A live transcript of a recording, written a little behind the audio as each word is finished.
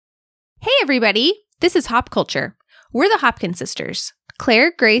everybody. This is Hop Culture. We're the Hopkins sisters,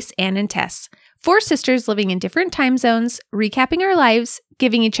 Claire, Grace, Anne, and Tess. 4 sisters living in different time zones, recapping our lives,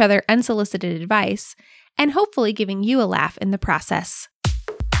 giving each other unsolicited advice, and hopefully giving you a laugh in the process.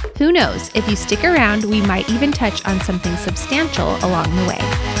 Who knows, if you stick around, we might even touch on something substantial along the way.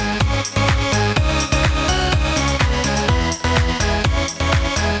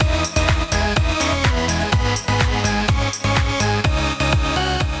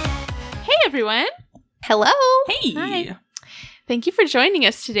 Everyone. Hello. Hey. Hi. Thank you for joining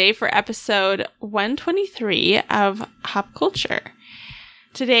us today for episode 123 of Hop Culture.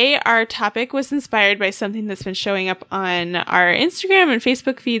 Today, our topic was inspired by something that's been showing up on our Instagram and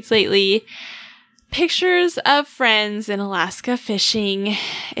Facebook feeds lately. Pictures of friends in Alaska fishing.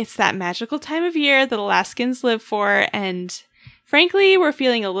 It's that magical time of year that Alaskans live for, and frankly, we're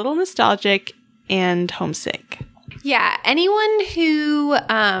feeling a little nostalgic and homesick. Yeah, anyone who,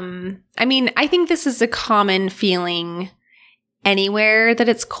 I think this is a common feeling anywhere that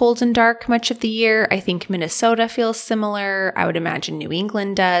it's cold and dark much of the year. I think Minnesota feels similar. I would imagine New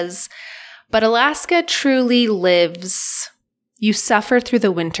England does. But Alaska truly lives, you suffer through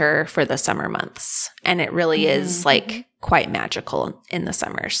the winter for the summer months. And it really is quite magical in the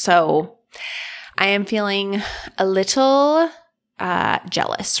summer. So I am feeling a little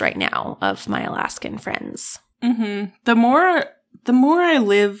jealous right now of my Alaskan friends. Mm-hmm. The more I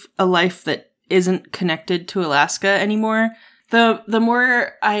live a life that isn't connected to Alaska anymore, the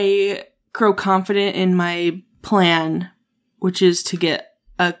more I grow confident in my plan, which is to get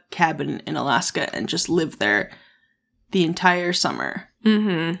a cabin in Alaska and just live there the entire summer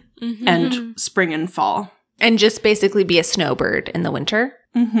and spring and fall. And just basically be a snowbird in the winter.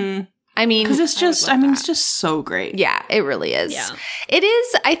 Mm-hmm. I mean, because it's just, it's just so great. Yeah, it really is. Yeah. It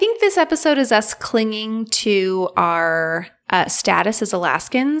is. I think this episode is us clinging to our status as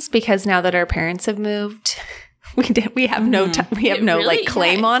Alaskans, because now that our parents have moved, we have no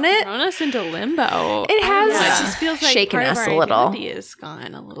claim on it. Thrown us into limbo. It has it just feels like shaken part us of our a little. identity is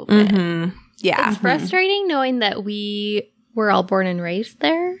gone a little bit. Yeah, It's frustrating knowing that we were all born and raised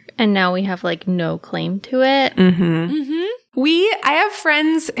there, and now we have no claim to it. I have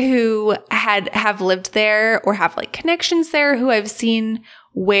friends who have lived there or have connections there who I've seen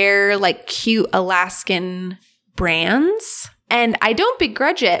wear cute Alaskan brands, and I don't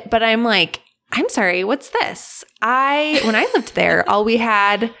begrudge it, but I'm like, I'm sorry, what's this? When I lived there, all we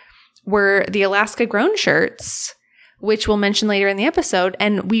had were the Alaska grown shirts, which we'll mention later in the episode,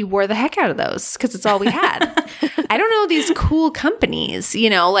 and we wore the heck out of those because it's all we had. I don't know these cool companies,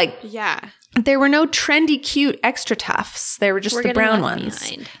 Yeah. There were no trendy, cute extra tufts. They were just the brown ones.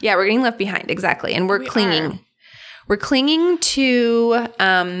 Behind. Yeah, we're getting left behind. Exactly. And we're clinging. We're clinging to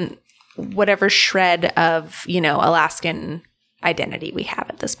whatever shred of, Alaskan identity we have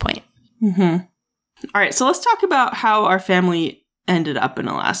at this point. Mm-hmm. All right, so let's talk about how our family ended up in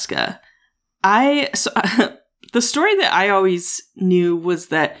Alaska. The story that I always knew was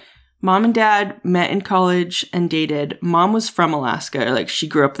that Mom and Dad met in college and dated. Mom was from Alaska. She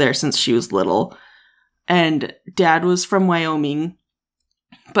grew up there since she was little. And Dad was from Wyoming.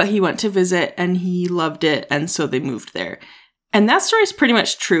 But he went to visit and he loved it. And so they moved there. And that story is pretty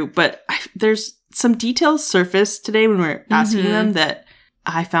much true. But there's some details surfaced today when we were asking them that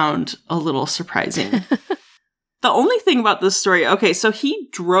I found a little surprising. The only thing about this story, okay, so he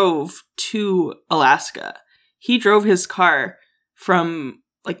drove to Alaska. He drove his car from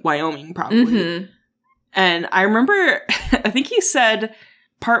Wyoming, probably. And I remember, I think he said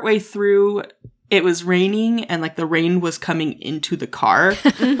partway through it was raining and the rain was coming into the car.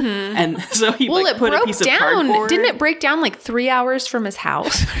 And so he it put broke a piece down. of cardboard. Didn't it break down 3 hours from his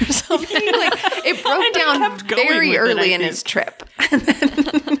house or something? It broke down very early in his trip.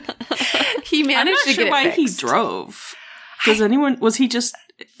 He managed to get it fixed. I'm not sure why he drove.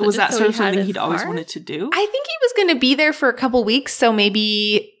 Was that sort of something he'd always wanted to do? I think he was going to be there for a couple weeks, so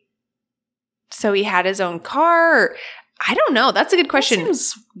maybe he had his own car. Or, I don't know. That's a good question. It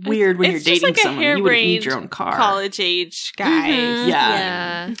seems weird when you're dating someone. You wouldn't need your own car. College-age guys.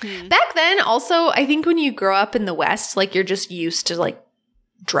 Yeah. Back then, also, I think when you grow up in the West, you're just used to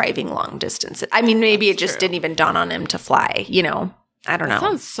driving long distances. I mean, maybe it just didn't even dawn on him to fly. I don't know.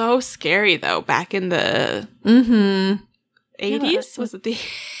 Sounds so scary though. Back in the 80s? Was it the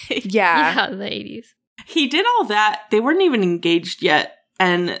 80s? Yeah, the 80s. He did all that. They weren't even engaged yet,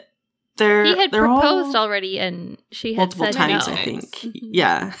 and he had proposed already, and she had multiple said times. no. I think.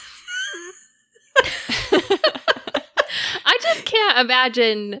 Yeah. I just can't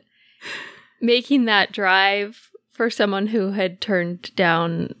imagine making that drive for someone who had turned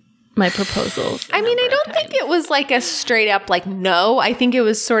down my proposals. I mean, I don't think it was like a straight up like no. I think it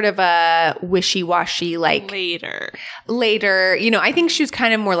was sort of a wishy-washy like later. You know, I think she was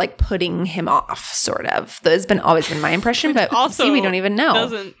kind of more like putting him off, sort of. That has always been my impression, but also see, we don't even know.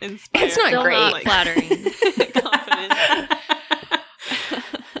 Doesn't inspire. It's not Still great. not flattering. Confidence.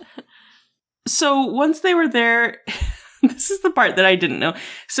 So once they were there, this is the part that I didn't know.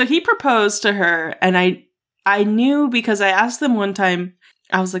 So he proposed to her, and I knew because I asked them one time,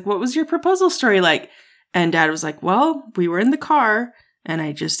 I was like, what was your proposal story like? And Dad was like, well, we were in the car and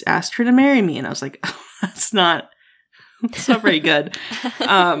I just asked her to marry me. And I was like, oh, that's not very good.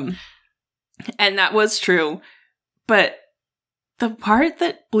 And that was true. But the part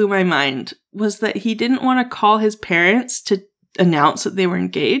that blew my mind was that he didn't want to call his parents to announce that they were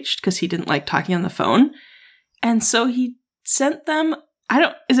engaged because he didn't like talking on the phone. And so he sent them,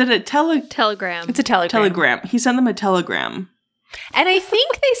 is it a telegram? It's a telegram. Telegram. He sent them a telegram. And I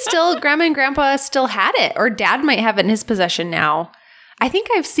think Grandma and Grandpa still had it, or Dad might have it in his possession now. I think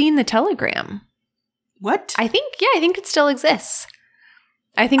I've seen the telegram. What? I think it still exists.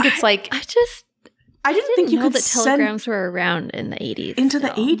 I think it's like I didn't think you know could that send telegrams were around in the 80s. into the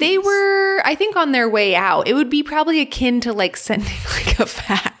 80s. they were, I think, on their way out. It would be probably akin to like sending like a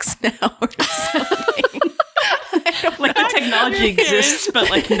fax now or something. Like the technology exists, but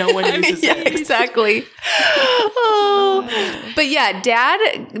like no one uses Yeah, it. exactly. But yeah,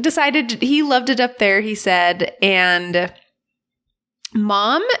 Dad decided he loved it up there, he said. And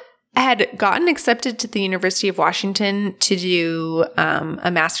Mom had gotten accepted to the University of Washington to do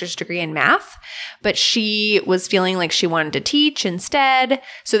a master's degree in math, but she was feeling like she wanted to teach instead.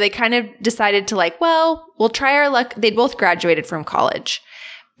 So they kind of decided to like, well, we'll try our luck. They'd both graduated from college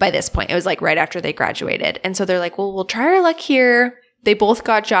by this point. It was like right after they graduated. And so they're like, well, we'll try our luck here. They both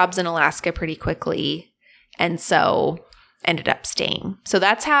got jobs in Alaska pretty quickly. And so ended up staying. So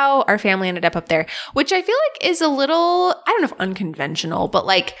that's how our family ended up there, which I feel like is a little, I don't know if unconventional, but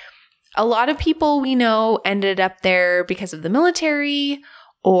like a lot of people we know ended up there because of the military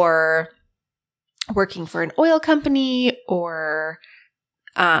or working for an oil company, or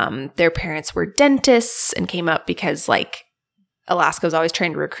their parents were dentists and came up because like Alaska was always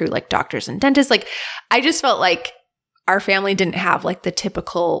trying to recruit like doctors and dentists. Like I just felt like our family didn't have like the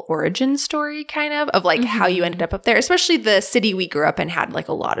typical origin story kind of like how you ended up there, especially the city we grew up in had like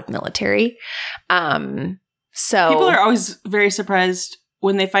a lot of military. So people are always very surprised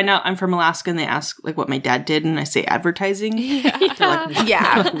when they find out I'm from Alaska and they ask like what my dad did, and I say advertising. Yeah. They're like,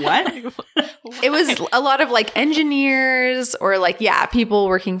 Yeah. like, what? It was a lot of like engineers or like, yeah, people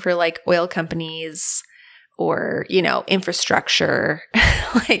working for like oil companies or, you know, infrastructure.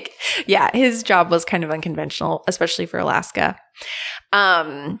 Like, yeah, his job was kind of unconventional, especially for Alaska.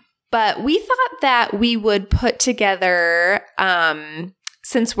 But we thought that we would put together,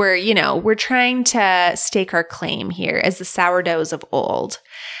 since we're trying to stake our claim here as the sourdoughs of old,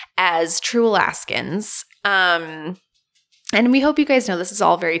 as true Alaskans. And we hope you guys know this is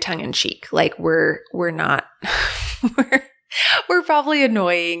all very tongue in cheek. Like we're not, we're probably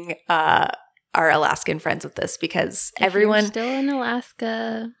annoying, our Alaskan friends with this because If everyone you're still in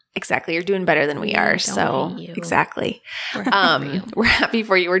Alaska. Exactly. You're doing better than we are. Don't So hate you. exactly. We're happy for you. We're happy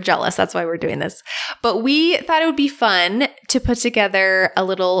for you. We're jealous. That's why we're doing this. But we thought it would be fun to put together a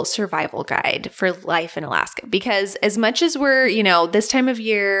little survival guide for life in Alaska, because as much as we're, this time of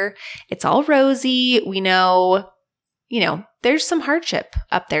year, it's all rosy. We know, there's some hardship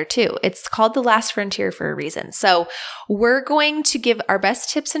up there too. It's called the last frontier for a reason. So we're going to give our best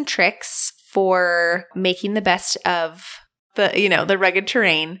tips and tricks for making the best of the rugged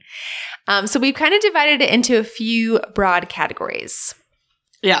terrain. So we've kind of divided it into a few broad categories.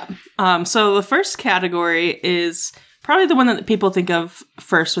 Yeah. So the first category is probably the one that people think of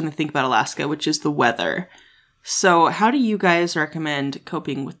first when they think about Alaska, which is the weather. So how do you guys recommend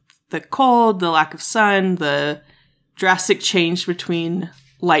coping with the cold, the lack of sun, the drastic change between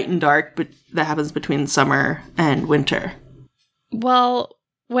light and dark that happens between summer and winter? Well,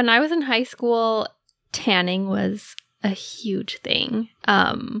 when I was in high school, tanning was a huge thing,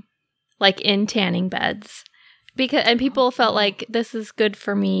 like in tanning beds, and people felt like this is good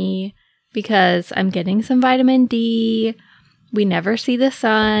for me because I'm getting some vitamin D. We never see the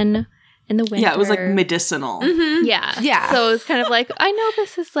sun in the winter. Yeah, it was like medicinal. Mm-hmm. Yeah. So it was kind of like, I know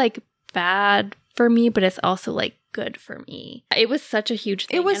this is like bad for me, but it's also like good for me. It was such a huge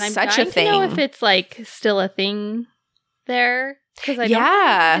thing. It was and I'm such a dying to know thing. if it's like still a thing there, because I don't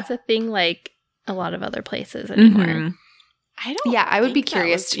Yeah. think it's a thing like a lot of other places anymore. Mhm. I don't. Yeah, I would be think that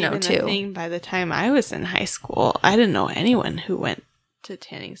curious was to know, even too. A thing by the time I was in high school, I didn't know anyone who went to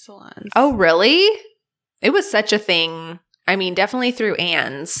tanning salons. Oh, really? It was such a thing I mean, definitely through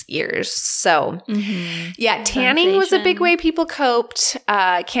Anne's years. So, Mm-hmm. yeah, tanning was a big Sensation. way people coped.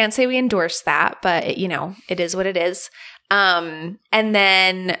 Can't say we endorse that, but, it is what it is. And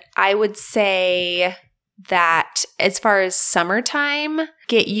then I would say that as far as summertime,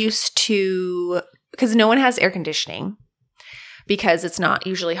 get used to, because no one has air conditioning because it's not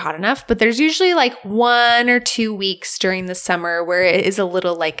usually hot enough, but there's usually like 1 or 2 weeks during the summer where it is a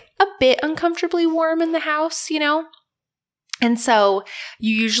little like a bit uncomfortably warm in the house, And so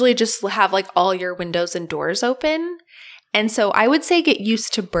you usually just have like all your windows and doors open. And so I would say get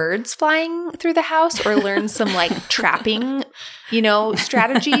used to birds flying through the house or learn some like trapping,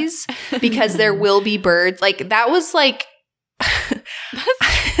 strategies because there will be birds. Like that was like,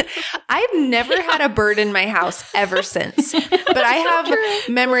 I've never had a bird in my house ever since, but I have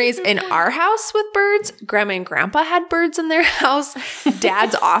memories in our house with birds. Grandma and Grandpa had birds in their house.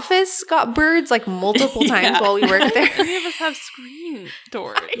 Dad's office got birds like multiple times while we worked there. Three of us have screen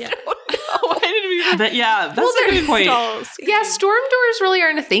doors. Yeah. Why did we? That's a good point. Yeah, storm doors really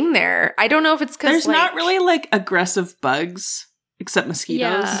aren't a thing there. I don't know if it's because There's not really like aggressive bugs except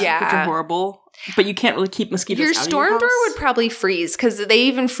mosquitoes, Yeah. which are horrible. But you can't really keep mosquitoes your out storm of door your would probably freeze because they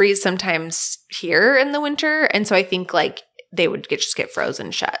even freeze sometimes here in the winter. And so I think like they would just get frozen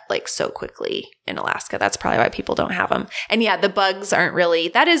shut like so quickly in Alaska. That's probably why people don't have them. And yeah, the bugs aren't really,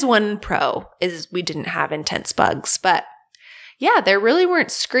 that is one pro is we didn't have intense bugs. But yeah, there really weren't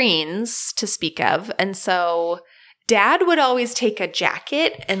screens to speak of. And so Dad would always take a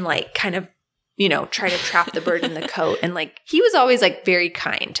jacket and like kind of try to trap the bird in the coat. And like, he was always like very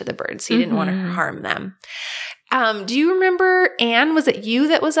kind to the birds. He didn't want to harm them. Do you remember, Anne, was it you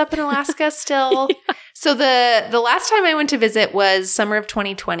that was up in Alaska still? So the last time I went to visit was summer of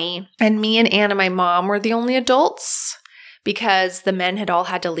 2020. And me and Anne and my mom were the only adults because the men had all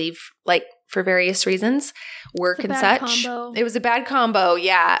had to leave like for various reasons, work It's a and bad such. combo. It was a bad combo,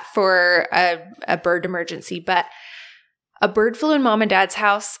 yeah, for a bird emergency. But a bird flew in Mom and Dad's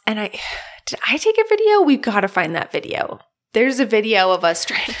house, and did I take a video? We've got to find that video. There's a video of us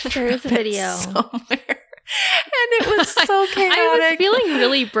trying to There is a trap it video. somewhere. And it was so chaotic. I was feeling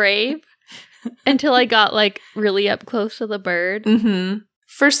really brave until I got like really up close to the bird. Mm-hmm.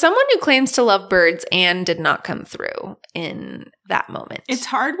 For someone who claims to love birds, Anne did not come through in that moment. It's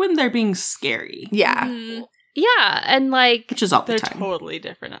hard when they're being scary, yeah. Mhm. Yeah, and like, which is all the They're time. totally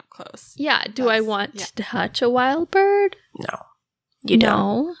different up close. yeah, do I That's- want yeah. to touch a wild bird? No. You don't.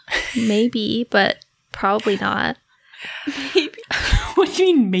 No, maybe, but probably not. Maybe. What do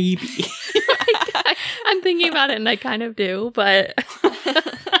you mean, maybe? I'm thinking about it, and I kind of do, but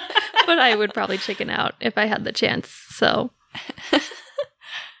but I would probably chicken out if I had the chance. So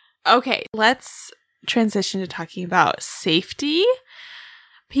Okay, let's transition to talking about safety.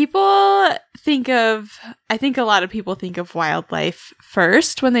 I think a lot of people think of wildlife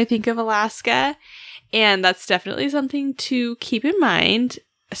first when they think of Alaska, and that's definitely something to keep in mind.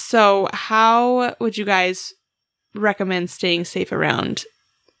 So, how would you guys recommend staying safe around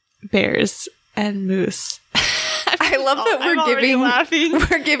bears and moose? I love that I'm already laughing.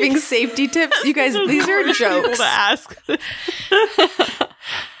 we're giving safety tips. You guys, these are People jokes. to ask.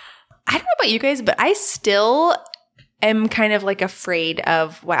 I don't know about you guys, but I still am kind of like afraid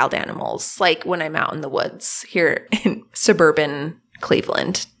of wild animals, like when I'm out in the woods here in suburban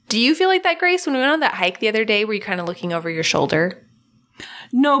Cleveland. Do you feel like that, Grace, when we went on that hike the other day? Were you kind of looking over your shoulder?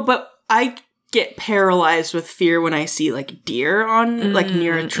 No, but I get paralyzed with fear when I see like deer on like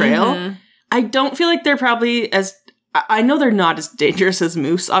near a trail. Mhm. I don't feel like they're probably I know they're not as dangerous as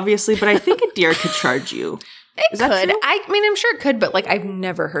moose, obviously, but I think a deer could charge you. It Is that could. true? I mean, I'm sure it could, but like I've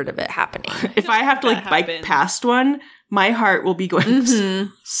never heard of it happening. If I have to like That bike happens. past one, my heart will be going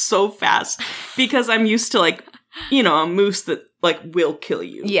Mhm. so fast because I'm used to like, a moose that like will kill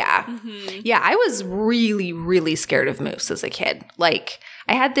you. Yeah. Mhm. Yeah, I was really, really scared of moose as a kid. Like,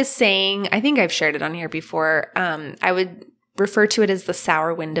 I had this saying, I think I've shared it on here before. I would refer to it as the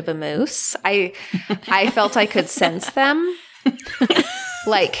sour wind of a moose. I felt I could sense them.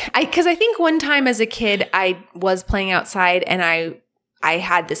 Because I think one time as a kid, I was playing outside and I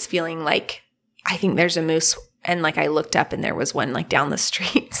had this feeling like, I think there's a moose. And like I looked up and there was one like down the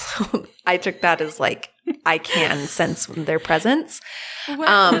street. So I took that as like, I can sense their presence.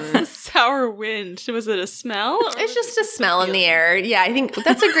 What's the sour wind? Was it a smell? or It's was just it a smell in the air. Yeah, I think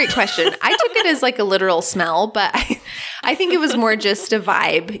that's a great question. I took it as like a literal smell, but I think it was more just a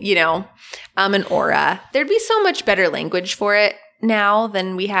vibe, an aura. There'd be so much better language for it now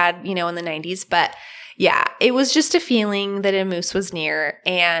than we had, in the 90s. But yeah, it was just a feeling that a moose was near.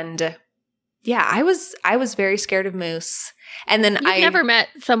 And yeah, I was very scared of moose. And then you've never met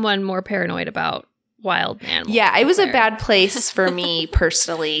someone more paranoid about wild animals. Yeah, it was a everywhere. bad place for me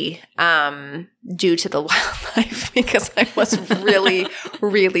personally, due to the wildlife, because I was really,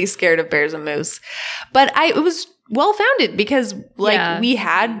 really scared of bears and moose. But it was well founded because my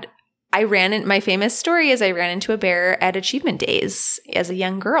famous story is I ran into a bear at Achievement Days as a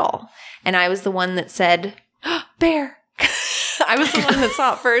young girl. And I was the one that said, oh, bear. I was the one that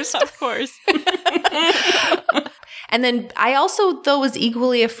saw it first. Of course. And then I also, though, was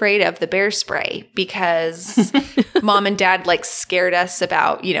equally afraid of the bear spray because Mom and Dad scared us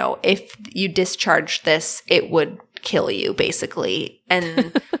about, if you discharged this, it would kill you, basically.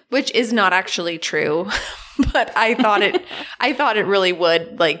 And which is not actually true. But I thought it really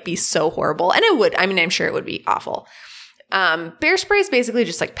would be so horrible. And it would. I mean, I'm sure it would be awful. Bear spray is basically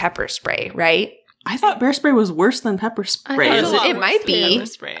just like pepper spray, right? I thought bear spray was worse than pepper spray. It might be. Pepper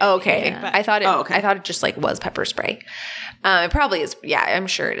spray. Oh, okay. Yeah. I thought it. Oh, okay. I thought it just was pepper spray. It probably is. Yeah, I'm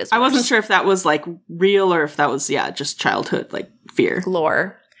sure it is. I wasn't worse. sure if that was real or if that was just childhood fear.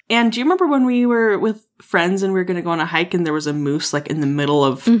 Lore. And do you remember when we were with friends and we were going to go on a hike and there was a moose in the middle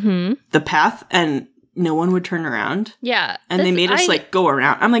of the path and no one would turn around? Yeah. And they made us go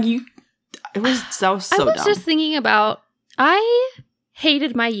around. I'm like, that was so I was dumb. just thinking about, I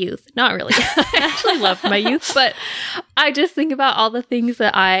hated my youth. Not really. I actually loved my youth, but I just think about all the things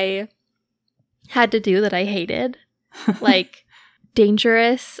that I had to do that I hated. Like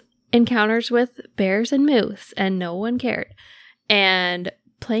dangerous encounters with bears and moose, and no one cared. And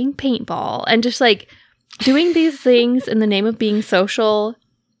playing paintball, and just doing these things in the name of being social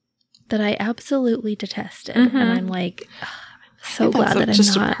that I absolutely detested. And I'm I'm so glad that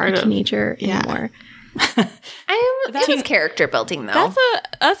I'm not a teenager anymore. That was character building, though.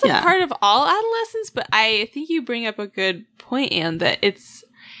 That's a part of all adolescence, but I think you bring up a good point, Anne, that it's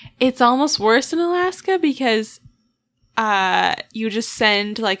almost worse in Alaska because you just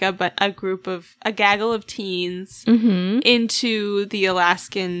send a gaggle of teens into the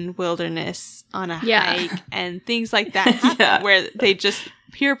Alaskan wilderness on a hike and things like that happen where they just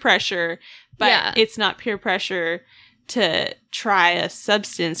peer pressure, but it's not peer pressure to try a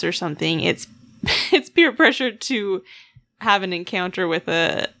substance or something. It's peer pressure to have an encounter with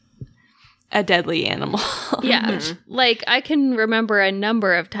a deadly animal. Yeah. I can remember a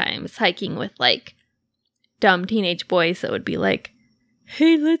number of times hiking with dumb teenage boys that would be like,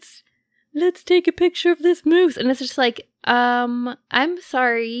 hey, let's take a picture of this moose. And it's just I'm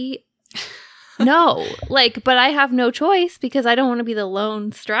sorry. No. But I have no choice because I don't want to be the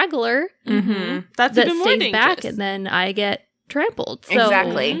lone straggler That's that even more stays dangerous. back and then I get trampled. So,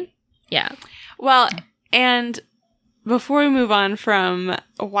 Exactly. Yeah. Well, and before we move on from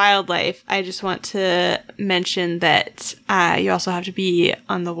wildlife, I just want to mention that you also have to be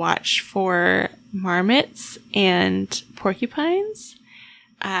on the watch for marmots and porcupines.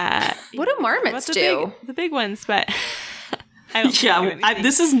 What do marmots do? The big ones, but I don't do anything.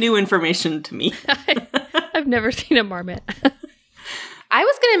 This is new information to me. I've never seen a marmot. I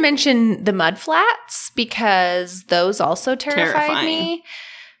was going to mention the mudflats because those also terrified me.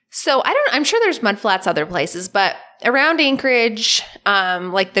 So I'm sure there's mudflats other places, but around Anchorage,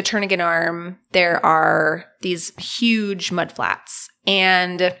 the Turnagain Arm, there are these huge mudflats.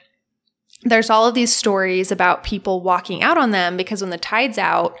 And there's all of these stories about people walking out on them because when the tide's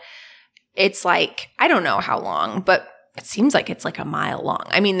out, it's I don't know how long, but it seems like it's a mile long.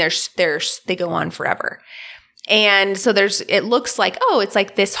 I mean, they go on forever. And so it looks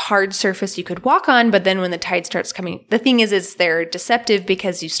it's this hard surface you could walk on, but then when the tide starts coming, the thing is they're deceptive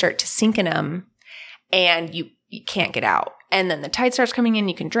because you start to sink in them and you can't get out. And then the tide starts coming in,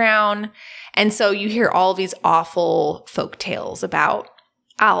 you can drown. And so you hear all these awful folk tales about,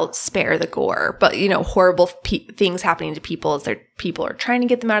 I'll spare the gore, but horrible things happening to people as people are trying to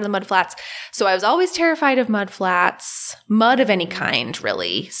get them out of the mud flats. So I was always terrified of mud flats. Mud of any kind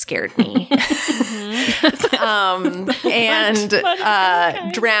really scared me.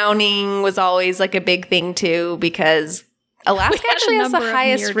 Drowning was always a big thing too because Alaska actually has the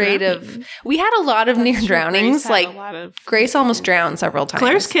highest rate of. We had a lot of near drownings. Grace almost drowned several times.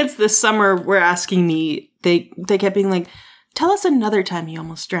 Claire's kids this summer were asking me. They kept being like, tell us another time you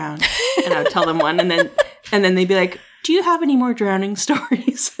almost drowned. And I would tell them one, and then they'd be like, do you have any more drowning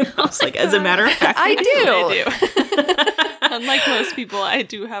stories? And I was as a matter of fact, I do. Unlike most people, I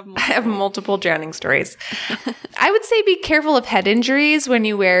do have multiple. I have multiple drowning stories. I would say be careful of head injuries when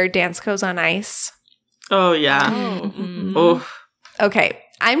you wear Danskos on ice. Oh, yeah. Oh. Okay.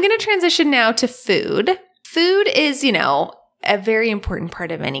 I'm going to transition now to food. Food is, a very important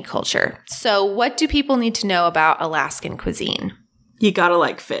part of any culture. So what do people need to know about Alaskan cuisine? You gotta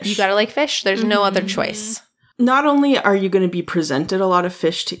like fish. You gotta like fish. There's no other choice. Not only are you going to be presented a lot of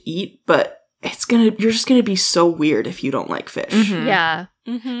fish to eat, but you're just gonna be so weird if you don't like fish. Mhm. Yeah.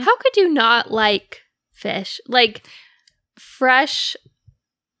 Mm-hmm. How could you not like fish? Like fresh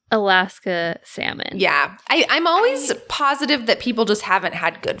Alaska salmon. Yeah. I'm always positive that people just haven't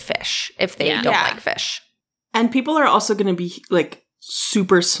had good fish if they Yeah. don't Yeah. like fish. And people are also gonna be like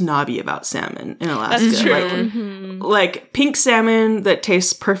super snobby about salmon in Alaska. That's true. Like, Mhm. like pink salmon that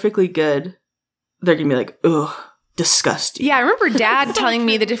tastes perfectly good, they're gonna be like, ugh, disgusting. Yeah, I remember Dad telling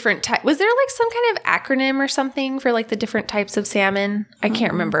me the different type. Was there like some kind of acronym or something for like the different types of salmon? I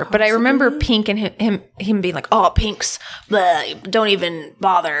can't remember, but I remember possibly. pink and him being like, "Oh, pinks, blah, don't even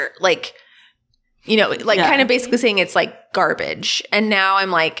bother." Like, you know, like Yeah. kind of basically saying it's like garbage. And now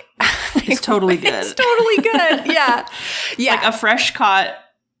I'm like, It's totally good. It's totally good. Yeah, yeah. Like a fresh caught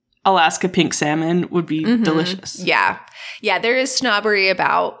Alaska pink salmon would be Mhm. delicious. Yeah. Yeah, there is snobbery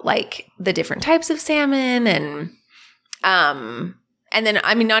about like the different types of salmon and then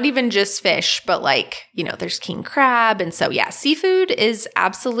I mean not even just fish, but like, you know, there's king crab and so yeah, seafood is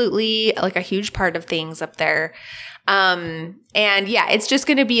absolutely like a huge part of things up there. And yeah, it's just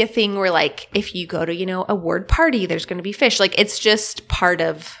going to be a thing where like if you go to, you know, a ward party, there's going to be fish. Like it's just part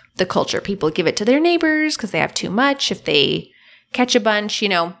of the culture. People give it to their neighbors because they have too much if they catch a bunch, you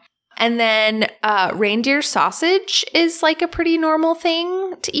know. And then reindeer sausage is like a pretty normal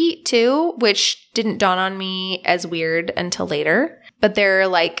thing to eat too, which didn't dawn on me as weird until later. But there are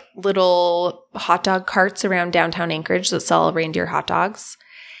like little hot dog carts around downtown Anchorage that sell reindeer hot dogs.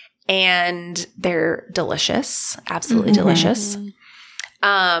 And they're delicious, absolutely Mhm. delicious.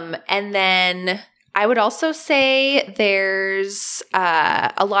 And then I would also say there's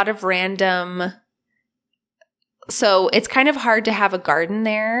a lot of random. So it's kind of hard to have a garden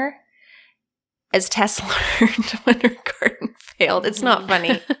there, as Tess learned when her garden failed. It's not funny.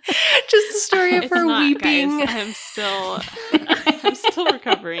 Just the story of It's her not, weeping. guys. I'm still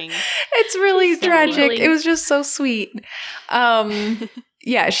recovering. It's really So tragic. really- It was just so sweet.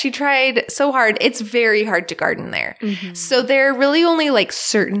 Yeah, she tried so hard. It's very hard to garden there. Mhm. So there are really only like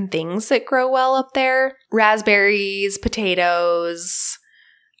certain things that grow well up there. Raspberries, potatoes,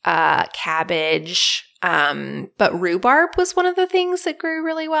 cabbage. But rhubarb was one of the things that grew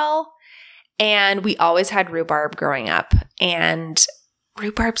really well. And we always had rhubarb growing up. And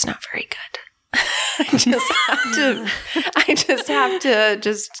rhubarb's not very good. I just have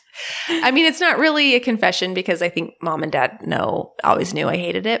to I mean, it's not really a confession because I think Mom and Dad always knew I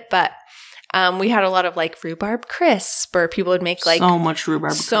hated it. But we had a lot of like rhubarb crisp, or people would make like so much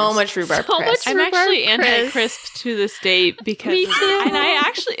rhubarb. so crisp. much rhubarb So crisp. much I'm actually Rhubarb crisp. anti-crisp to this day because Me too. and I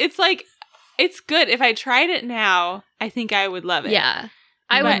actually it's like it's good. If I tried it now, I think I would love it. Yeah.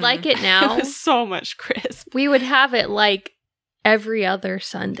 I But- would like it It now. was so much crisp. We would have it like every other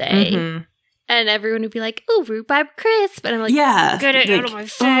Sunday. Mhm. And everyone would be like, "Oh, rhubarb crisp." And I'm like, Yeah. "Get it out like, of my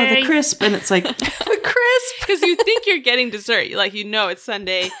oh, the face." crisp. And it's like, The crisp. Because you think you're getting dessert. Like, you know it's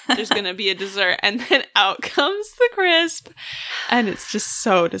Sunday, there's going to be a dessert, and then out comes the crisp. And it's just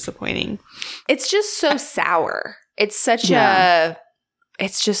so disappointing. It's just so sour. It's such Yeah.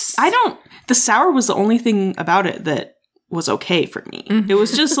 it's just the sour was the only thing about it that was okay for me. Mhm. It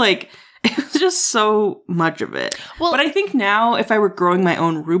was just like, it was just so much of it. well, But I think now, if I were growing my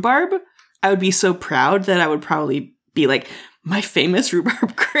own rhubarb, I would be so proud that I would probably be like, my famous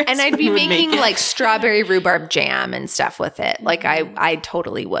rhubarb crisp. and I'd be would make making it. like strawberry rhubarb jam and stuff with it. Like I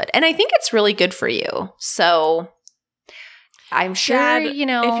totally would. And I think it's really good for you. So I'm sure, Dad, you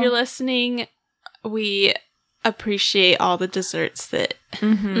know. If you're listening, we appreciate all the desserts that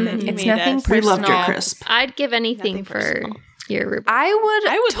Mhm. that you It's made nothing us. We personal. loved your crisp. I'd give anything Nothing for personal. your rhubarb. I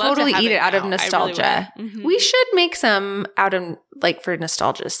would love totally to have eat it out of now. I really nostalgia. would. Mhm. We should make some out of like for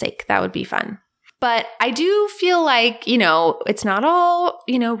nostalgia's sake. That would be fun. But I do feel like, you know, it's not all,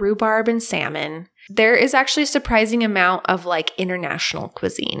 you know, rhubarb and salmon. There is actually a surprising amount of like international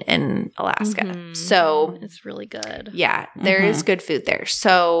cuisine in Alaska. Mhm. So It's really good. yeah, there is good food there.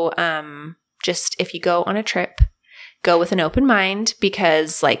 So just if you go on a trip, go with an open mind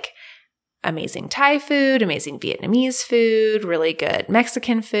because like amazing Thai food, amazing Vietnamese food, really good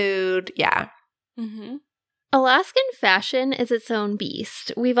Mexican food. Yeah. Mhm. Alaskan fashion is its own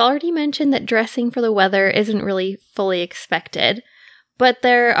beast. We've already mentioned that dressing for the weather isn't really fully expected, but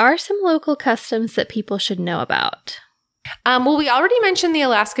there are some local customs that people should know about. Well, we already mentioned the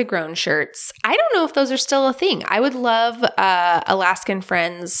Alaska grown shirts. I don't know if those are still a thing. I would love Alaskan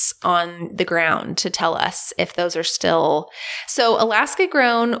friends on the ground to tell us if those are still. So Alaska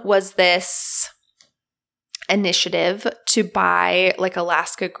grown was this initiative to buy like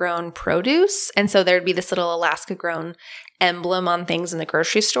Alaska grown produce. And so there'd be this little Alaska grown emblem on things in the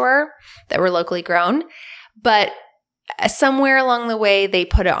grocery store that were locally grown. But somewhere along the way, they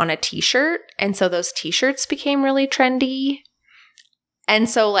put it on a t-shirt. And so those t-shirts became really trendy. And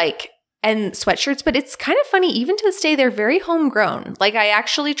so and sweatshirts. But it's kind of funny, even to this day, they're very homegrown. Like I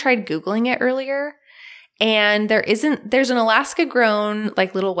actually tried Googling it earlier. And there's an Alaska grown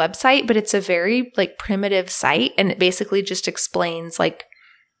like little website, but it's a very like primitive site. And it basically just explains like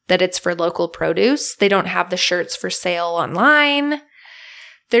that it's for local produce. They don't have the shirts for sale online.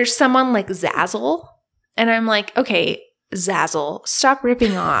 There's someone like Zazzle. And I'm like, okay, Zazzle, stop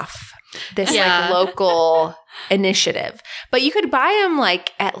ripping off this like local initiative. But you could buy them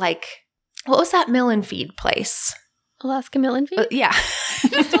like at like, what was that mill and feed place? Alaska Mill and Feed? Yeah.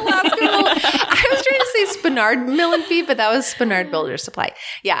 Just Alaska Mill. I was trying to say Spenard Mill and Feed, but that was Spenard Builder Supply.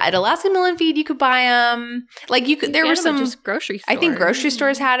 Yeah, at Alaska Mill and Feed, you could buy them. Like there were some just grocery stores. I think grocery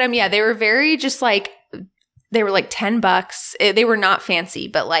stores had them. Yeah, they were very just like they were like $10. They were not fancy,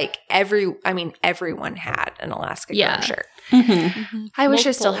 but like everyone had an Alaska grown shirt. Mm-hmm. I wish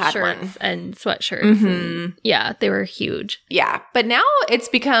I still had shirts one. and sweatshirts. And, yeah, they were huge. Yeah, but now it's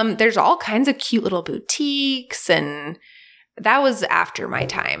become, there's all kinds of cute little boutiques, and that was after my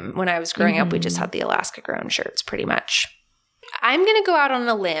time. When I was growing up, we just had the Alaska grown shirts pretty much. I'm going to go out on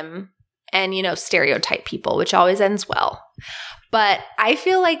a limb and, stereotype people, which always ends well. But I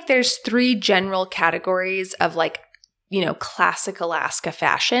feel like there's 3 general categories of classic Alaska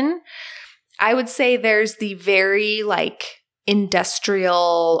fashion. I would say there's the very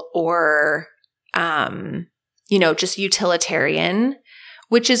industrial or, just utilitarian,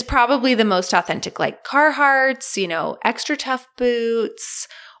 which is probably the most authentic, like Carhartts, extra tough boots,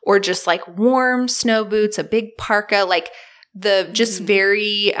 or just like warm snow boots, a big parka, like the just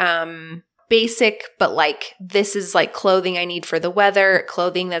very basic, but like this is like clothing I need for the weather,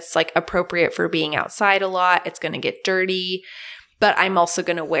 clothing that's like appropriate for being outside a lot. It's going to get dirty, but I'm also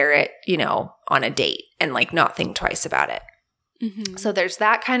going to wear it, on a date and like not think twice about it. Mm-hmm. So there's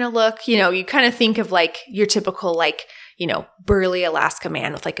that kind of look. You kind of think of like your typical burly Alaska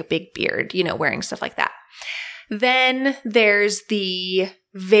man with like a big beard, wearing stuff like that. Then there's the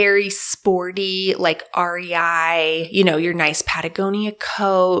very sporty, like REI, your nice Patagonia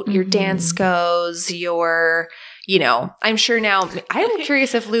coat, your Danskos, your, I'm sure now, I'm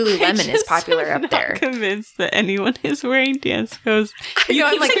curious if Lululemon is popular up there. I'm convinced that anyone is wearing Danskos. I know,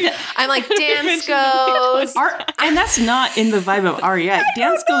 I'm like Danskos. And that's not in the vibe of REI.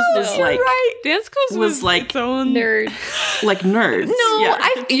 Danskos was like, Danskos was like its own nerd. Like nerds. No, yeah.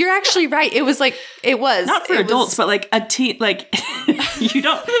 You're actually right. It was not for adults, but like a teen, like you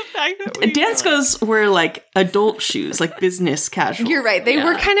don't. Danskos were like adult shoes, like business casual. You're right. They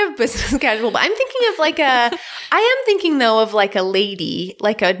were kind of business casual, but I'm thinking of I am thinking though of like a lady,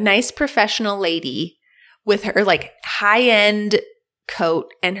 like a nice professional lady with her like high end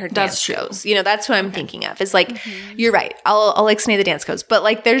coat and her Danskos. That's what I'm thinking of. Is like you're right. I'll say the Danskos, but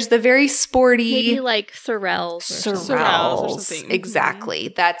like there's the very sporty, maybe like Sorels or something.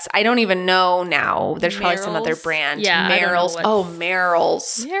 Exactly. That's I don't even know now. There's probably some other brand. Yeah, Merrell's.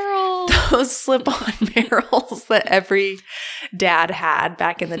 Merrell's. Those slip-on Merrells that every dad had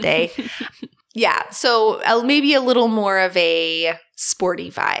back in the day. Yeah, so maybe a little more of a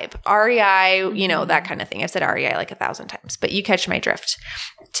sporty vibe. REI, that kind of thing. I've said REI like 1,000 times, but you catch my drift.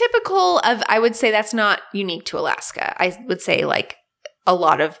 Typical of, I would say that's not unique to Alaska. I would say like a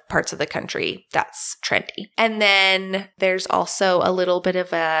lot of parts of the country, that's trendy. And then there's also a little bit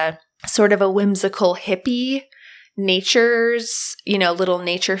of a sort of a whimsical hippie nature's, little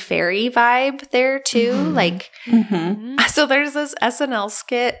nature fairy vibe there too. So there's this SNL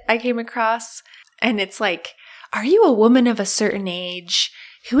skit I came across, and it's like, are you a woman of a certain age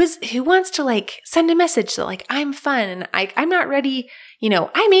who wants to like send a message that like I'm fun and I'm not ready,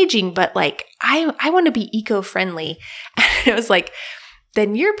 I'm aging, but like I want to be eco-friendly. And it was like,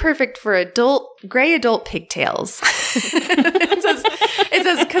 then you're perfect for gray adult pigtails. It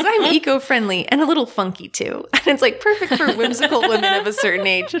says, because I'm eco-friendly and a little funky too. And it's like perfect for whimsical women of a certain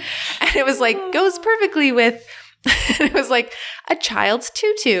age. And it was like, goes perfectly with, it was like a child's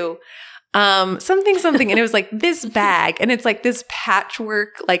tutu. Something. And it was like this bag. And it's like this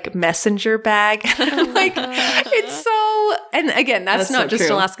patchwork, like messenger bag. And I'm like, it's so, and again, that's not so just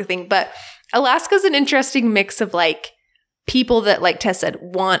an Alaska thing, but Alaska's an interesting mix of like, people that, like Tess said,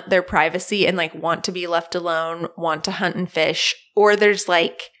 want their privacy and like want to be left alone, want to hunt and fish, or there's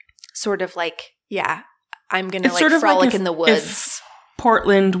like sort of like, I'm gonna like sort of frolic like in the woods. If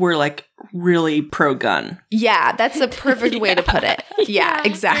Portland were like really pro-gun. Yeah, that's a perfect way to put it. Yeah,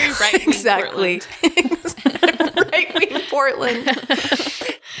 exactly. Exactly. Right-wing Portland.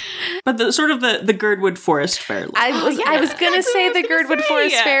 But the sort of the Girdwood Forest Fair look. I was gonna say the Girdwood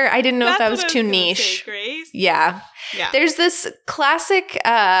Forest Fair. I didn't know if that was too niche. Grace. Yeah. Yeah. There's this classic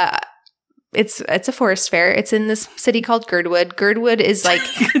it's a forest fair. It's in this city called Girdwood. Girdwood is like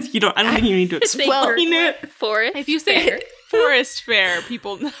I don't think you need to explain it. Forest. If you say forest fair,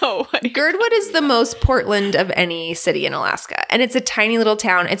 people know. Girdwood is the most Portland of any city in Alaska. And it's a tiny little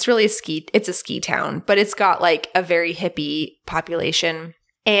town. It's really it's a ski town, but it's got like a very hippie population.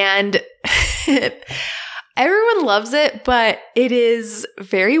 And everyone loves it, but it is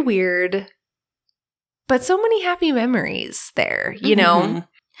very weird. But so many happy memories there, you know?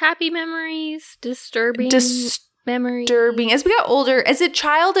 Happy memories, disturbing memories. As we got older, as a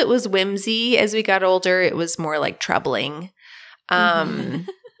child, it was whimsy. As we got older, it was more like troubling. But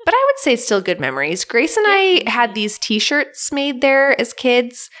I would say still good memories. Grace and I had these T-shirts made there as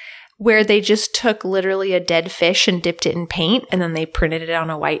kids where they just took literally a dead fish and dipped it in paint, and then they printed it on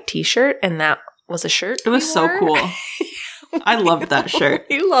a white T-shirt, and that was a shirt. It was so cool. I loved that shirt.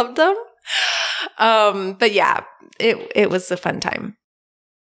 We loved them. But yeah, it was a fun time.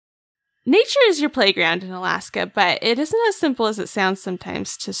 Nature is your playground in Alaska, but it isn't as simple as it sounds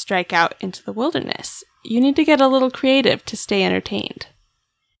sometimes to strike out into the wilderness. You need to get a little creative to stay entertained.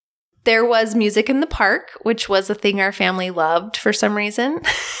 There was music in the park, which was a thing our family loved for some reason,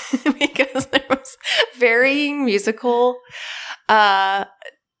 because there was varying musical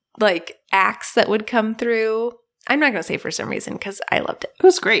like acts that would come through. I'm not going to say for some reason because I loved it. It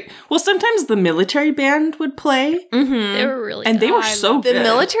was great. Well, sometimes the military band would play. Mm-hmm. They were really and good. they were so The good.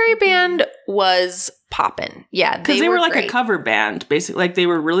 military band was poppin'. Yeah, Because they were like great. a cover band, basically. Like they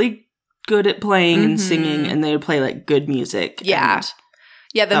were really good at playing and Mhm. singing, and they would play like good music. Yeah. and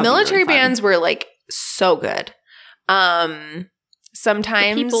Yeah, the That would be military really fun. bands were like so good.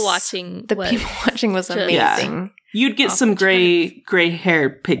 Sometimes The people watching was just- amazing. You'd get Off some the gray hair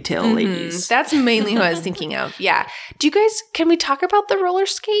pigtail Mhm. ladies. That's mainly who I was thinking of. Yeah. Can we talk about the roller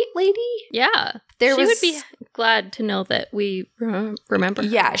skate lady? Yeah. There she was would be glad to know that we remember her.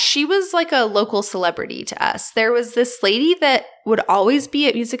 Yeah, she was like a local celebrity to us. There was this lady that would always be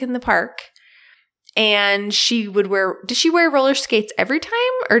at Music in the Park, and she would did she wear roller skates every time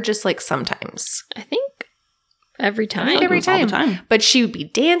or just like sometimes? I think every time. think every It was all the time. time. But she would be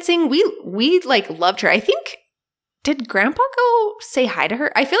dancing. We like loved her. I think, did Grandpa go say hi to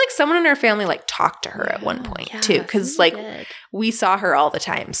her? I feel like someone in our family like talked to her at one point Yeah, too, because somebody like did. we saw her all the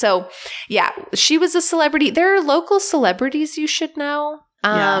time. So yeah, she was a celebrity. There are local celebrities you should know.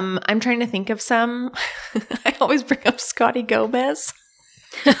 Yeah. I'm trying to think of some. I always bring up Scotty Gomez,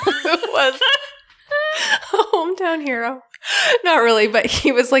 who was a hometown hero. Not really, but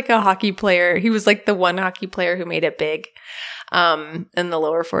he was like a hockey player. He was like the one hockey player who made it big in the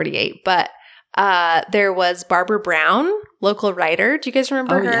lower 48. But there was Barbara Brown, local writer. Do you guys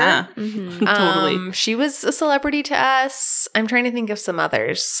remember Oh, her? yeah. Mhm. Totally. She was a celebrity to us. I'm trying to think of some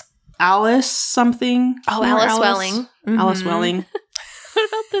others. Alice something. Oh, Remember Alice Welling. Alice Mhm. Welling. What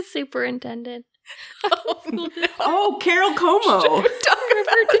about the superintendent? Oh, no. Oh, Carol Como. We're talking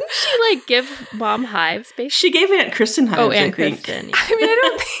about Didn't she like give mom hives basically? She gave Aunt Kristen hives, Oh, I and think. Kristen. I mean, I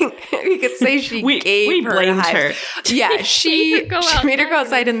don't think we could say she We gave her blamed hives. her. Yeah, she Made her go made her go outside.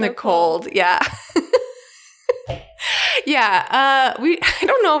 outside in the So cold. Yeah. Yeah. I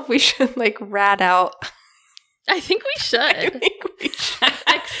don't know if we should like rat out. I think we I should think we should.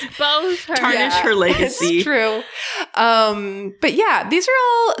 expose her. Tarnish her legacy. It's true. But yeah, these are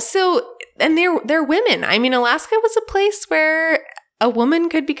all and they're women. I mean, Alaska was a place where a woman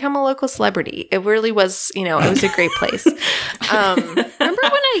could become a local celebrity. It really was, it was a great place. Remember when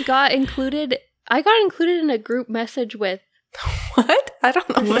I got included? I got included in a group message with What? I don't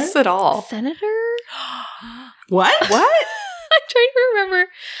know this at all. Senator. What? What? I'm trying to remember.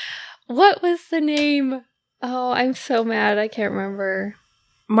 What was the name? Oh, I'm so mad. I can't remember.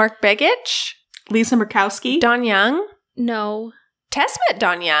 Mark Begich? Lisa Murkowski? Don Young? No. Tess met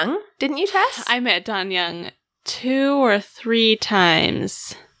Don Young, didn't you, Tess? I met Don Young 2 or 3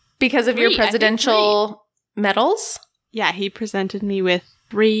 times. Because of your 3, I think presidential medals? Yeah, he presented me with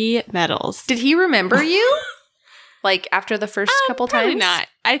 3 medals. Did he remember you? Like after the first couple Probably times? not.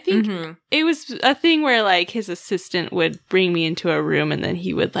 I think Mhm. it was a thing where like his assistant would bring me into a room and then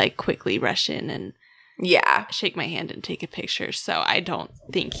he would like quickly rush in and Yeah. shake my hand and take a picture. So I don't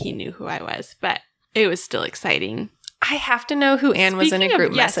think he knew who I was, but it was still exciting. I have to know who Anne was in a Speaking of-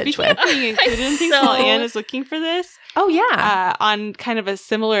 group message speaking with. of being included in things So- while Anne is looking for this, Oh, yeah. on kind of a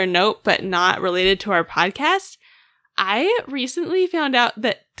similar note, but not related to our podcast, I recently found out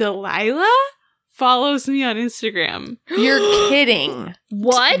that Delilah follows me on Instagram. You're kidding.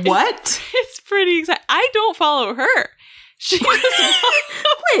 What? What? It's pretty exciting. I don't follow her. She just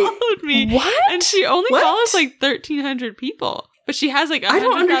followed me. What? And she only What? follows like 1,300 people. But she has like I don't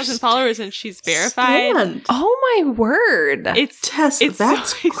 100,000 understand. followers and she's verified. Stand. Oh my word. Tess, It's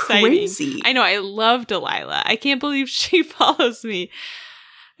that's so exciting. crazy. I know. I love Delilah. I can't believe she follows me.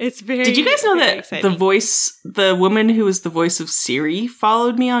 It's very. Did you guys know very that exciting. the woman who was the voice of Siri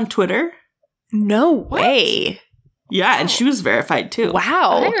followed me on Twitter? No way. Yeah, and she was verified too.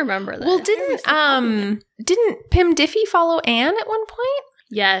 Wow. I remember that. Well, didn't Pim Diffie follow Anne at one point?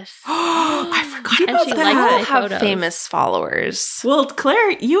 Yes. I forgot And about she that. liked All my have photos. famous followers. Well,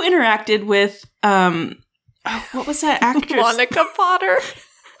 Claire, you interacted with what was that actress? Monica Potter.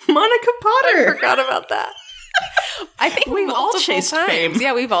 Monica I Potter. forgot about that. I think We've all multiple chased times. fame.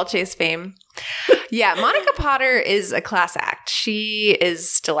 Yeah, we've all chased fame. Yeah, Monica Potter is a class act. She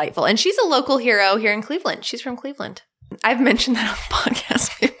is delightful. And she's a local hero here in Cleveland. She's from Cleveland. I've mentioned that on the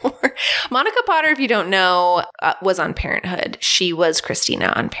podcast before. Monica Potter, if you don't know, was on Parenthood. She was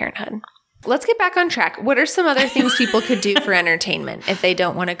Christina on Parenthood. Let's get back on track. What are some other things people could do for entertainment if they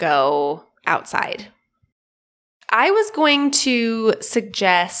don't want to go outside? I was going to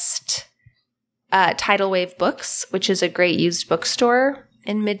suggest Tidal Wave Books, which is a great used bookstore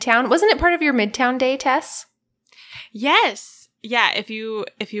in Midtown. Wasn't it part of your Midtown Day, Tess? Yes. Yeah. If you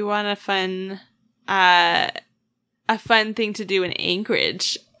want a fun thing to do in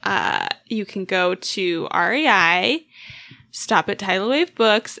Anchorage, you can go to REI, stop at Tidal Wave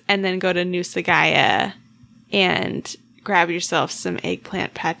Books, and then go to Nusagaya and grab yourself some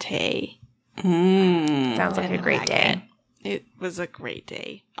eggplant pate. Sounds like a great day. It was a great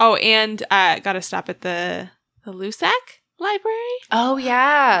day. Oh, and got to stop at the Lusac Library. Oh,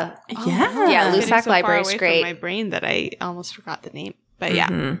 yeah. Yeah. Yeah, It's getting Lusac so Library is far away great. from my brain that I almost forgot the name. But yeah.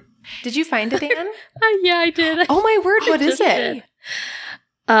 Mhm. Did you find it, Anne? Yeah, I did. Oh, my word. What I is just it?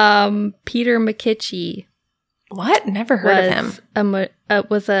 did. Peter McKitchie What? Never heard of him.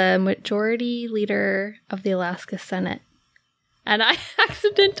 was a majority leader of the Alaska Senate. And I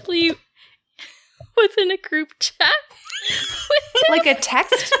accidentally was in a group chat. Like a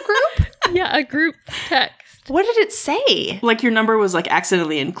text group? Yeah, a group text. What did it say? Like your number was like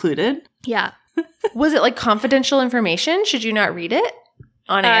accidentally included. Yeah. Was it like confidential information? Should you not read it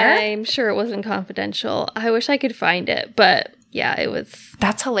on air? I'm sure it wasn't confidential. I wish I could find it, but yeah, it was.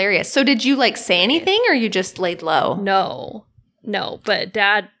 That's hilarious. So did you like say anything or you just laid low? No, but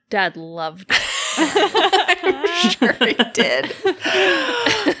dad loved it. I'm sure he did.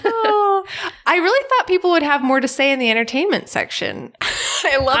 Oh, I really thought people would have more to say in the entertainment section.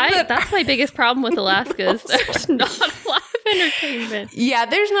 I love that. That's my biggest problem with Alaska is there's not a lot of entertainment. Yeah,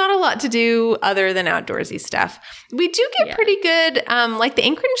 there's not a lot to do other than outdoorsy stuff. We do get pretty good, like the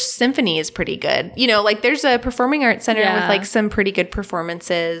Anchorage Symphony is pretty good. You know, like there's a performing arts center with like some pretty good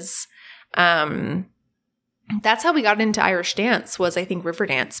performances. That's how we got into Irish dance was I think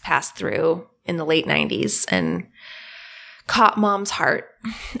Riverdance passed through in the late 90s and caught Mom's heart.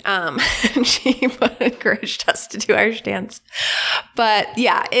 And she encouraged us to do Irish dance. But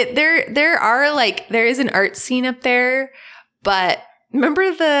yeah, there is an art scene up there, but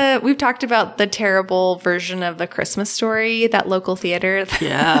remember we've talked about the terrible version of The Christmas Story, that local theater?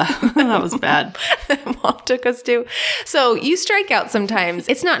 Yeah, that was bad. That Mom took us to. So you strike out sometimes.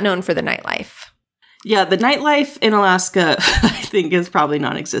 It's not known for the nightlife. Yeah, the nightlife in Alaska, I think, is probably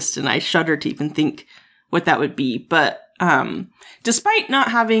non-existent. I shudder to even think what that would be. But despite not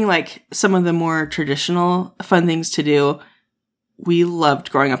having like some of the more traditional fun things to do, we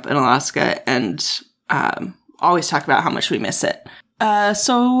loved growing up in Alaska and always talk about how much we miss it.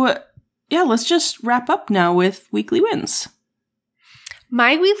 So yeah, let's just wrap up now with weekly wins.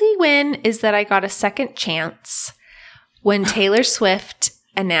 My weekly win is that I got a second chance when Taylor Swift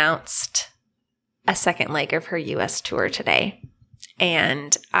announced a second leg of her US tour today.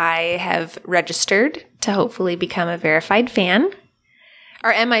 And I have registered to hopefully become a verified fan.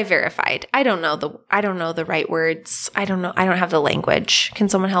 Or am I verified? I don't know the right words. I don't have the language. Can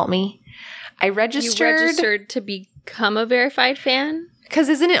someone help me? You registered to become a verified fan? Because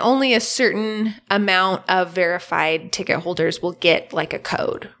isn't it only a certain amount of verified ticket holders will get like a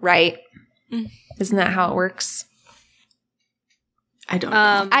code, right? Isn't that how it works? I don't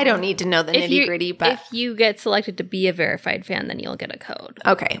know. I don't need to know the nitty gritty, but if you get selected to be a verified fan, then you'll get a code.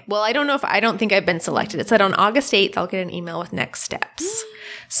 okay. Well, I don't think I've been selected. It said on August 8th, I'll get an email with next steps.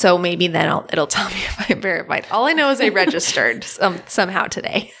 So maybe then it'll tell me if I'm verified. All I know is I registered somehow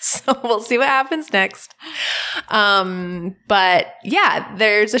today. So we'll see what happens next. But yeah,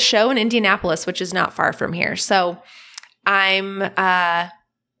 there's a show in Indianapolis, which is not far from here. So I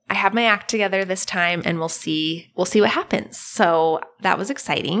have my act together this time and we'll see what happens. So that was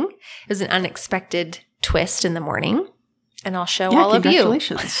exciting. It was an unexpected twist in the morning and I'll show all of you.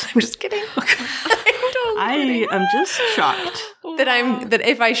 Congratulations. I'm just kidding. I am just shocked. that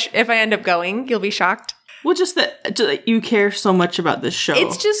if I end up going, you'll be shocked. Well, just that you care so much about this show.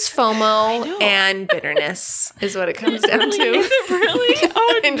 It's just FOMO and bitterness is what it comes down to. Is it really?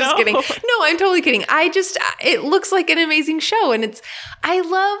 Oh, I'm just kidding. No, I'm totally kidding. It looks like an amazing show, and I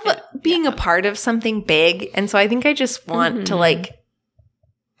love being a part of something big, and so I think I just want to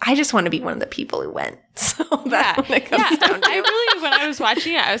I just want to be one of the people who went. So that's what it comes down to. When I was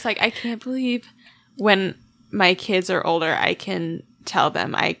watching it, I was like, I can't believe when my kids are older, I can tell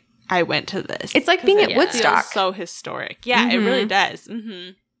them I went to this. It's like being at Woodstock. Feels so historic. Yeah, it really does.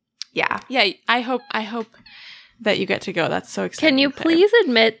 Yeah. Yeah, I hope that you get to go. That's so exciting. Can you please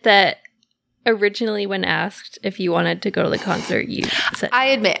admit that originally when asked if you wanted to go to the concert, you said... I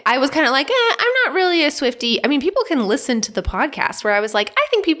admit, I was kind of like, I'm not really a Swiftie. I mean, people can listen to the podcast where I was like, I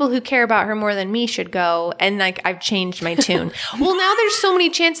think people who care about her more than me should go. And like, I've changed my tune. Well, now there's so many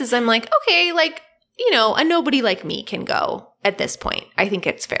chances. I'm like, okay, like, a nobody like me can go at this point. I think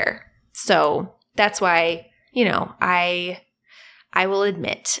it's fair. So that's why, I will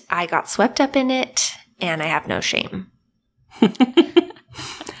admit I got swept up in it and I have no shame.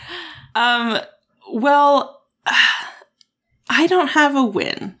 Well, I don't have a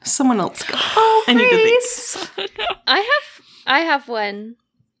win. Someone else go. Oh, I need to think. I have one.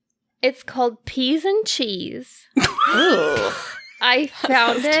 It's called Peas and Cheese. Ooh. I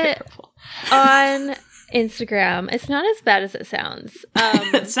found it on Instagram. It's not as bad as it sounds.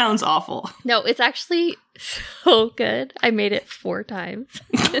 It sounds awful. No, it's actually so good. I made it 4 times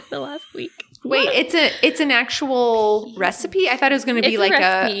in the last week. Wait, it's an actual recipe? I thought it was going to be like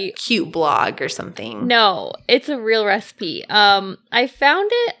a cute blog or something. No, it's a real recipe. I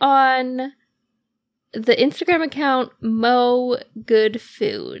found it on the Instagram account Mo Good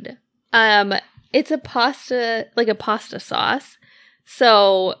Food. It's a pasta sauce.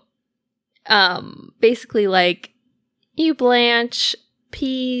 So, basically like you blanch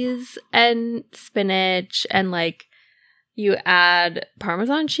peas and spinach and like you add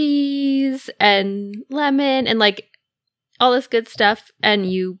Parmesan cheese and lemon and like all this good stuff and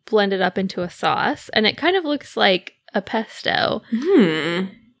you blend it up into a sauce and it kind of looks like a pesto.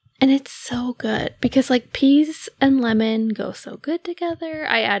 And it's so good because like peas and lemon go so good together.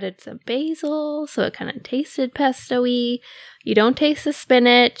 I added some basil so it kind of tasted pesto-y. You don't taste the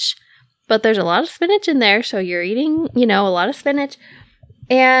spinach, but there's a lot of spinach in there, so you're eating, a lot of spinach.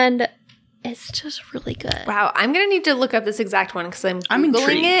 And it's just really good. Wow, I'm going to need to look up this exact one because I'm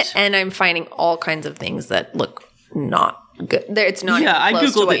Googling it and I'm finding all kinds of things that look not good. It's not even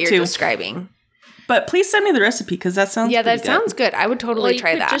close to what you're describing. But please send me the recipe because that sounds that good. Sounds good. I would totally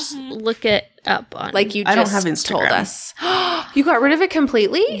try that. Just look it up on. Like you I just don't have Instagram. Told us. You got rid of it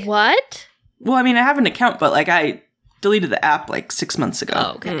completely? What? Well, I mean, I have an account, but like I deleted the app like 6 months ago.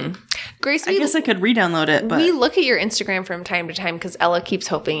 Oh, okay. Grace, I guess I could re-download it, but... We look at your Instagram from time to time because Ella keeps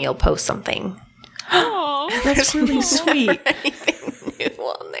hoping you'll post something. Oh, that's really sweet. Anything new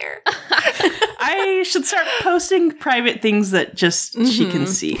on there. I should start posting private things that just she can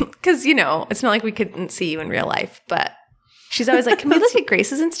see. Because, it's not like we couldn't see you in real life, but she's always like, can we look at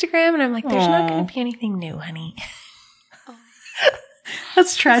Grace's Instagram? And I'm like, there's not going to be anything new, honey.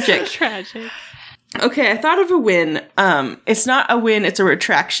 That's tragic. So tragic. Okay, I thought of a win. It's not a win, it's a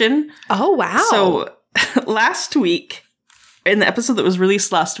retraction. Oh, wow. So last week, in the episode that was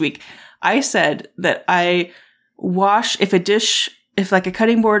released last week, I said that I wash, if like a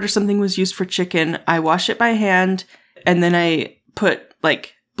cutting board or something was used for chicken, I wash it by hand and then I put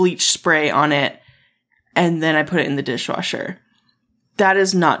like bleach spray on it and then I put it in the dishwasher. That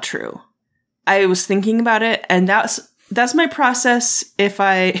is not true. I was thinking about it and that's my process when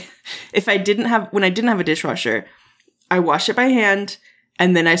I didn't have a dishwasher. I wash it by hand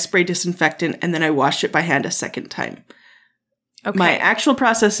and then I spray disinfectant and then I wash it by hand a second time. Okay. My actual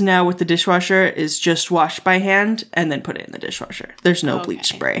process now with the dishwasher is just wash by hand and then put it in the dishwasher. There's no bleach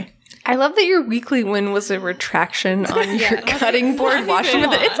spray. I love that your weekly win was a retraction on your cutting board washing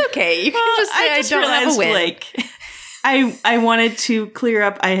with it. It's okay. You can just say I don't have a win. Like, I wanted to clear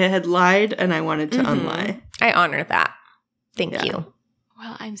up. I had lied and I wanted to unlie. I honor that. Thank you.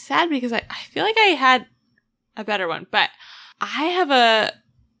 Well, I'm sad because I feel like I had a better one, but I have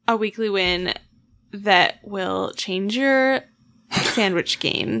a weekly win that will change your sandwich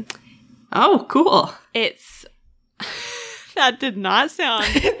game. Oh, cool. It's that did not sound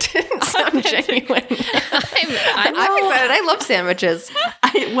it didn't sound genuine. I'm excited. I love sandwiches.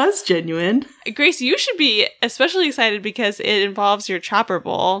 It was genuine. Grace, you should be especially excited because it involves your chopper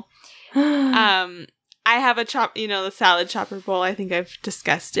bowl. I have a the salad chopper bowl. I think I've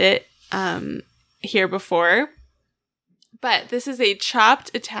discussed it here before. But this is a chopped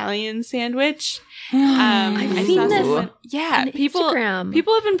Italian sandwich. I've I seen saw this someone- Yeah, on people Instagram.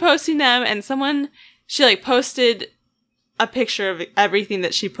 have been posting them, and she like posted a picture of everything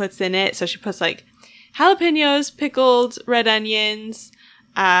that she puts in it. So she puts like jalapenos, pickled red onions.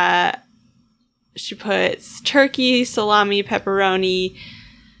 She puts turkey, salami, pepperoni,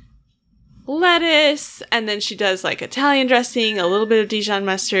 lettuce, and then she does like Italian dressing, a little bit of Dijon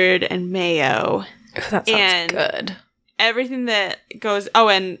mustard, and mayo. That sounds And- good. Everything that goes,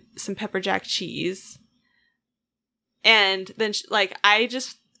 and some pepper jack cheese. And then I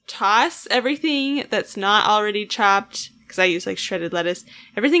just toss everything that's not already chopped, because I use like shredded lettuce.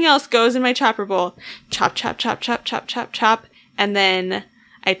 Everything else goes in my chopper bowl. Chop, chop, chop, chop, chop, chop, chop. And then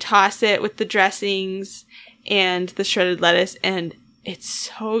I toss it with the dressings and the shredded lettuce, and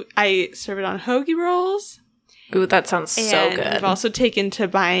I serve it on hoagie rolls. Ooh, that sounds so And good. I've also taken to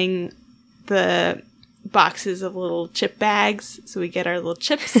buying the boxes of little chip bags, so we get our little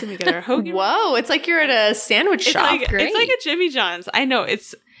chips and we get our hoagie. Whoa, it's like you're at a sandwich It's shop. like, Great. it's like a Jimmy John's. I know,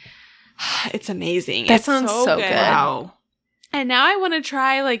 it's amazing. That It's sounds so good. Wow. And now I want to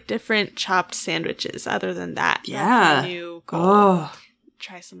try like different chopped sandwiches other than that. Yeah. That's my new goal. Oh,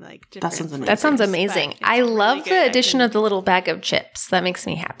 Try some like different. sounds amazing. That sounds flavors, amazing. but it's I really love good. the I addition can- of the little bag of chips. That makes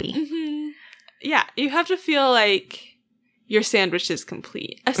me happy. Mhm. Yeah, you have to feel like your sandwich is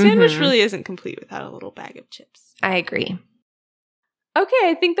complete. A sandwich Mhm. really isn't complete without a little bag of chips. I agree. Okay,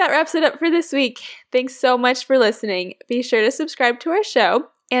 I think that wraps it up for this week. Thanks so much for listening. Be sure to subscribe to our show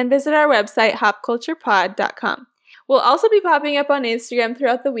and visit our website, hopculturepod.com. We'll also be popping up on Instagram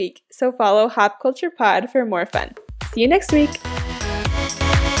throughout the week, so follow Hop Culture Pod for more fun. See you next week.